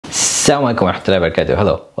Assalamualaikum warahmatullahi wabarakatuh.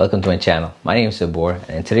 Hello, welcome to my channel. My name is Sabor,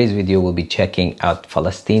 and in today's video we'll be checking out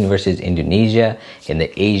Palestine versus Indonesia in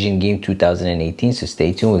the Asian Game 2018. So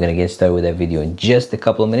stay tuned, we're going to get started with that video in just a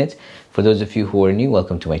couple of minutes. For those of you who are new,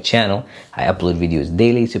 welcome to my channel. I upload videos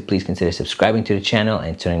daily, so please consider subscribing to the channel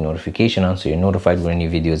and turning notification on so you're notified when a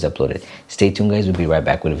new video is uploaded. Stay tuned guys, we'll be right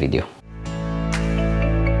back with a video.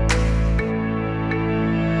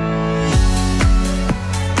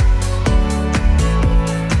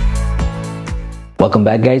 Welcome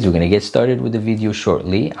back guys, we're going to get started with the video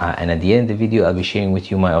shortly and at the end of the video I'll be sharing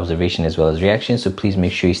with you my observation as well as reaction, so please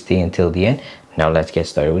make sure you stay until the end. Now let's get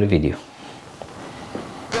started with the video.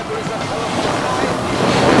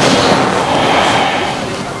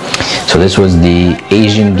 So this was the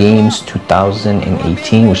Asian Games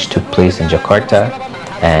 2018 which took place in Jakarta,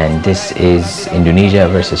 and this is Indonesia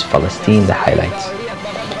versus Palestine, the highlights.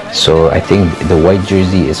 So I think the white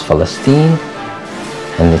jersey is Palestine.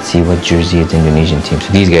 And let's see what jersey is the Indonesian team.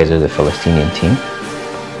 So these guys are the Palestinian team.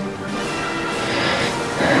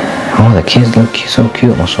 Oh, the kids look so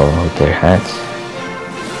cute, mashallah, with their hats.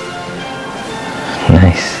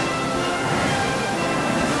 Nice.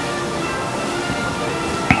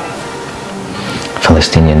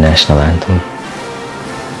 Palestinian national anthem.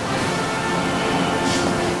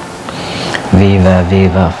 Viva,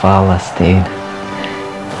 viva Palestine.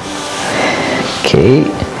 Okay.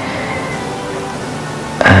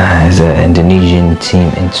 As an Indonesian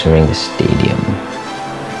team entering the stadium.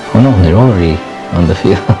 Oh no, they're already on the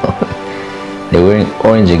field. They're wearing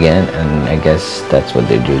orange again, and I guess that's what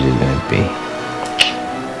their jersey is going to be.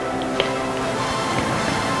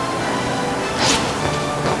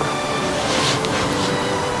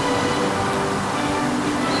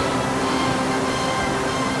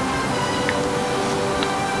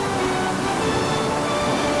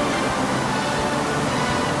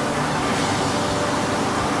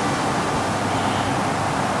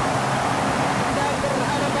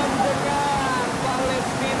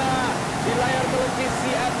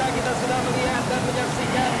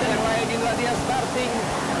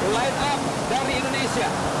 Line up dari Indonesia.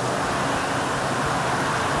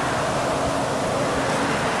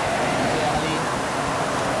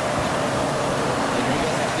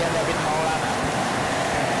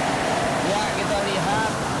 Ya, kita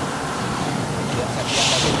lihat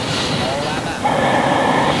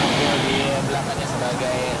di belakangnya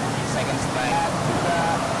sebagai second strike. Juga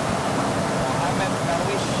Mohamed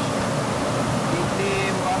Darwish di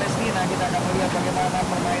tim Palestina. Kita akan melihat bagaimana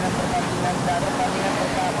permainan pertandingan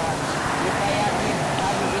pertama.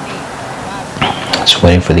 Just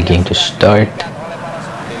waiting for the game to start.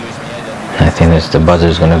 I think that's the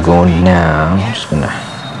buzzer's gonna go now. I'm just gonna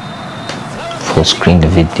full screen the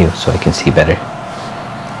video so I can see better.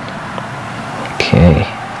 Okay.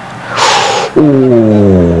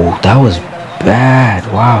 Oh, that was bad.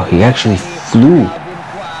 Wow, he actually flew.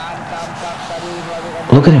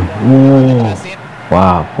 Look at him. Whoa.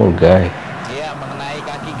 Wow, poor guy.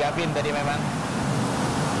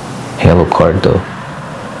 Yellow card though.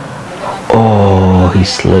 Oh, he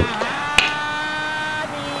slipped.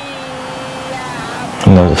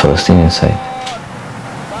 No, the Palestinian side.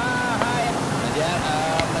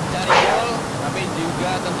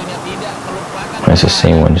 It's the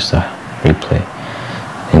same one, just a replay.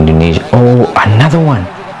 Indonesia. Oh, another one.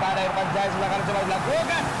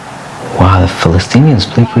 Wow, the Palestinians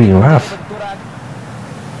play pretty rough.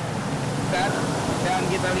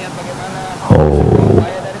 Oh.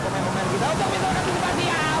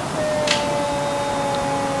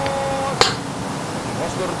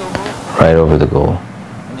 Right over the goal.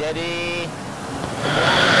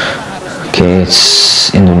 Okay,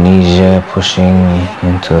 it's Indonesia pushing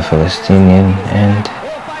into the Palestinian end.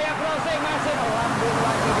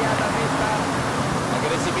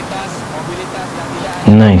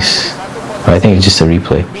 Nice. I think it's just a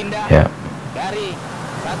replay. Yeah.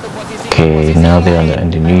 Okay, now they're on the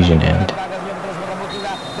Indonesian end.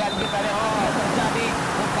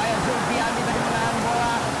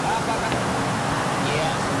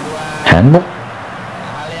 Handball?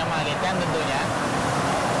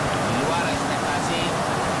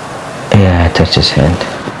 Yeah, I touched his hand.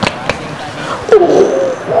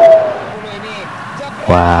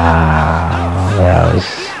 Wow, that was...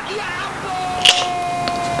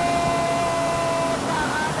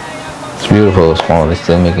 It's beautiful, small, they're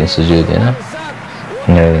still making sujood, you know?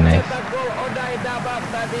 Really nice.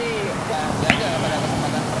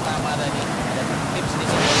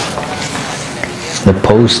 The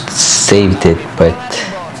post saved it, but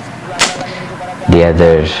the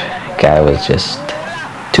other guy was just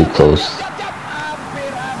too close.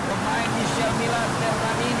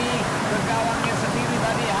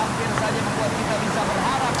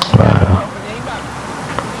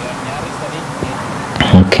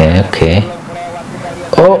 Okay.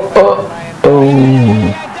 Oh.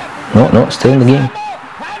 No, still in the game.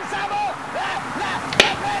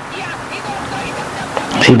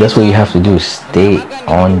 See, that's what you have to do. Stay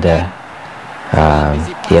on the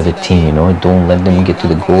other team, you know. Don't let them get to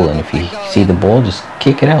the goal. And if you see the ball, just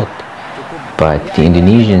kick it out. But the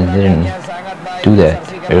Indonesians didn't do that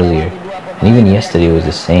earlier. And even yesterday was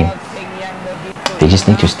the same. They just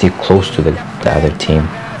need to stay close to the other team.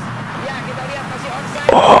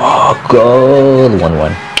 Oh, goal!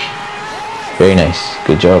 1-1. Very nice.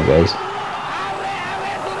 Good job, guys.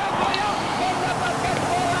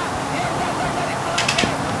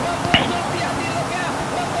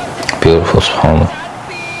 Beautiful Palmer.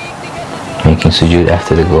 Making sujood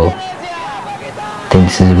after the goal. I think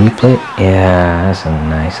this is a replay. Yeah, that's a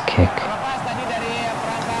nice kick.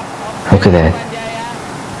 Look at that.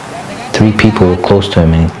 3 people were close to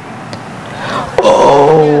him. And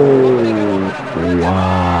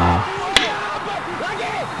wow.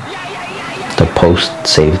 The post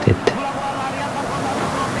saved it.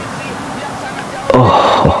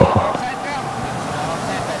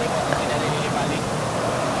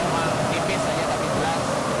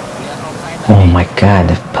 Oh my God,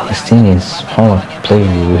 the Palestinians play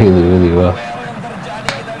really rough.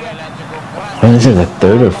 Well, this is the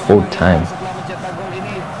 3rd or 4th time.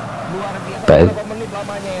 But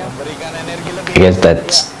I guess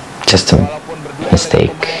that's just a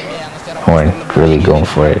mistake. Weren't really going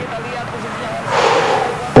for it.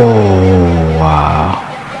 Oh wow,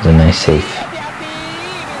 it's a nice save.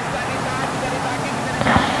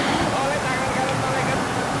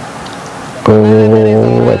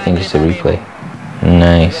 Oh, I think it's a replay.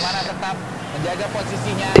 Nice.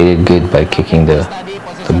 They did good by kicking the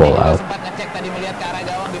ball out.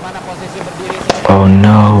 Oh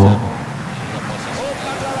no.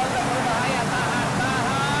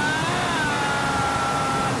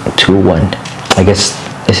 I guess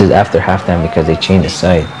this is after halftime because they changed the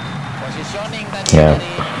side. Yeah.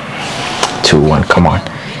 2-1. Come on.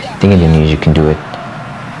 I think Indonesia can do it.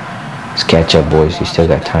 Let's catch up, boys. You still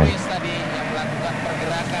got time.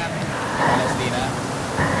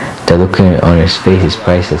 The look on his face is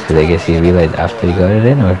priceless because I guess he realized after he got it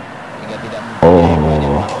in, or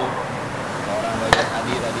oh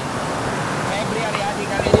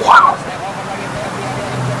wow.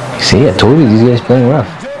 See, I told you these guys playing rough.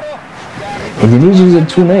 Indonesians are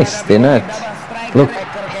too nice. They're not. Look,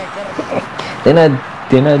 they're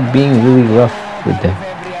not being really rough with them.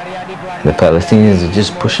 The Palestinians are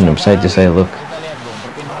just pushing them side to side. Look.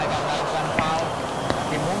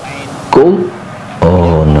 Goal.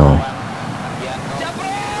 Oh no.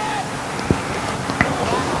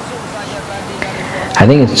 I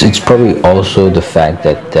think it's probably also the fact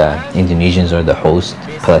that Indonesians are the host,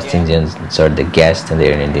 Palestinians are the guests, and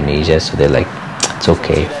they're in Indonesia, so they're like, it's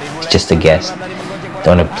okay, it's just a guest.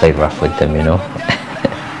 Don't want to play rough with them, you know.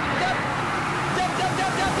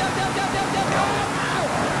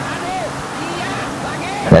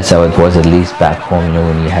 That's how it was at least back home, you know,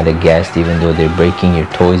 when you had a guest, even though they're breaking your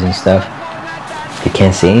toys and stuff, they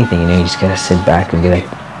can't say anything, you know, you just gotta sit back and be like,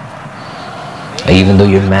 even though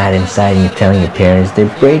you're mad inside and you're telling your parents, they're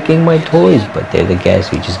breaking my toys, but they're the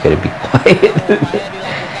guests, you just gotta be quiet.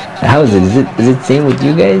 How is it? Is it same with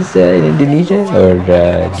you guys in Indonesia? Or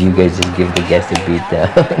do you guys just give the guests a beat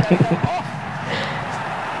down?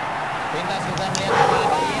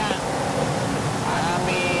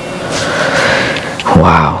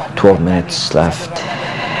 Wow, 12 minutes left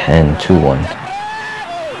and 2-1.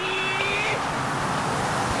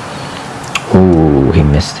 Ooh, he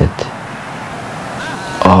missed it.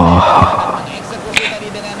 Oh.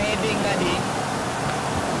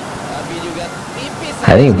 I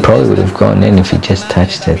think it probably would have gone in if he just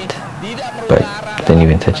touched it, but didn't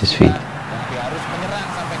even touch his feet.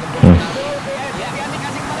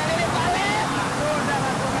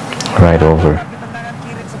 Right over.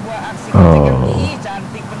 Oh.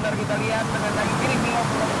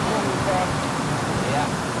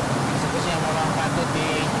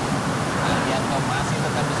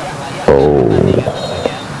 Oh.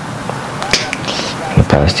 The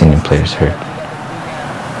Palestinian players hurt.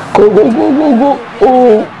 Go, go, go, go, go.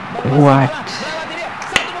 Oh, what?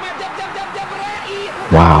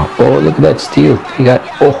 Wow. Oh, look at that steal. He got,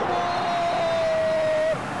 oh.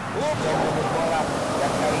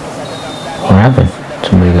 What happened?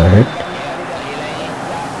 Somebody got hurt?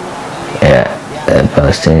 Yeah, that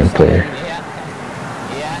Palestinian player.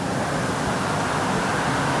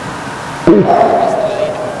 Ooh.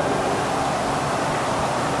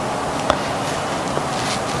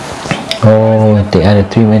 Oh, they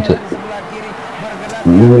added 3 men to it.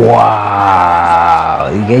 Wow,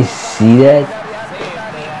 you guys see that?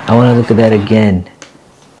 I want to look at that again.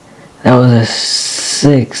 That was a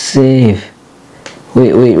sick save.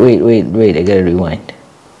 Wait. I gotta rewind.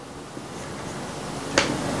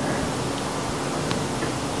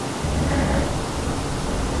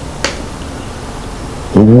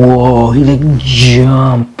 Whoa, he like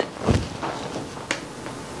jumped.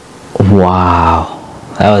 Wow.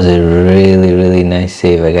 That was a really nice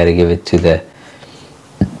save. I gotta give it to the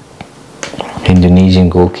Indonesian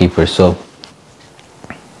goalkeeper. So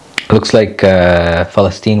looks like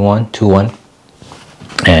Palestine won 2-1,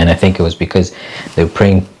 and I think it was because they were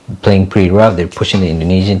playing pretty rough. They're pushing the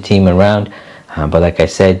Indonesian team around, but like I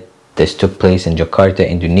said, this took place in Jakarta,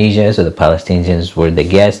 Indonesia, so the Palestinians were the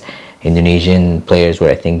guests. Indonesian players were,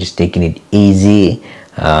 I think, just taking it easy,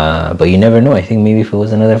 but you never know. I think maybe if it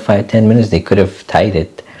was another 5-10 minutes, they could have tied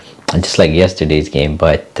it, just like yesterday's game.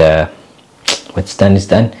 But what's done is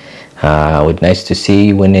done. Nice to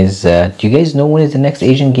see when is. Do you guys know when is the next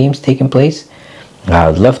Asian Games taking place?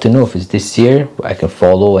 I'd love to know if it's this year. I can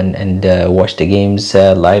follow and watch the games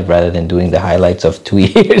live rather than doing the highlights of 2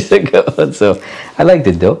 years ago. So I liked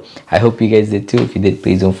it though. I hope you guys did too. If you did,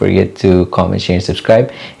 please don't forget to comment, share, and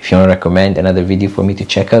subscribe. If you want to recommend another video for me to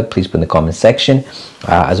check out, please put in the comment section.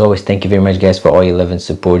 As always, thank you very much guys for all your love and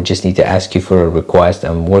support. Just need to ask you for a request.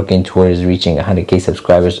 I'm working towards reaching 100k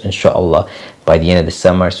subscribers, inshallah, by the end of the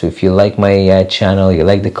summer. So if you like my channel, you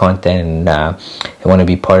like the content, and you want to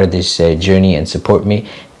be part of this journey and support me,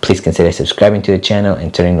 please consider subscribing to the channel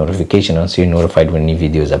and turning notification on so you're notified when new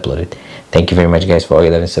videos uploaded. Thank you very much guys for all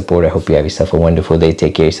your love and support. I hope you have yourself a wonderful day.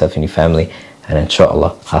 Take care of yourself and your family, and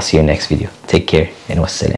inshallah I'll see you next video. Take care and wassalam.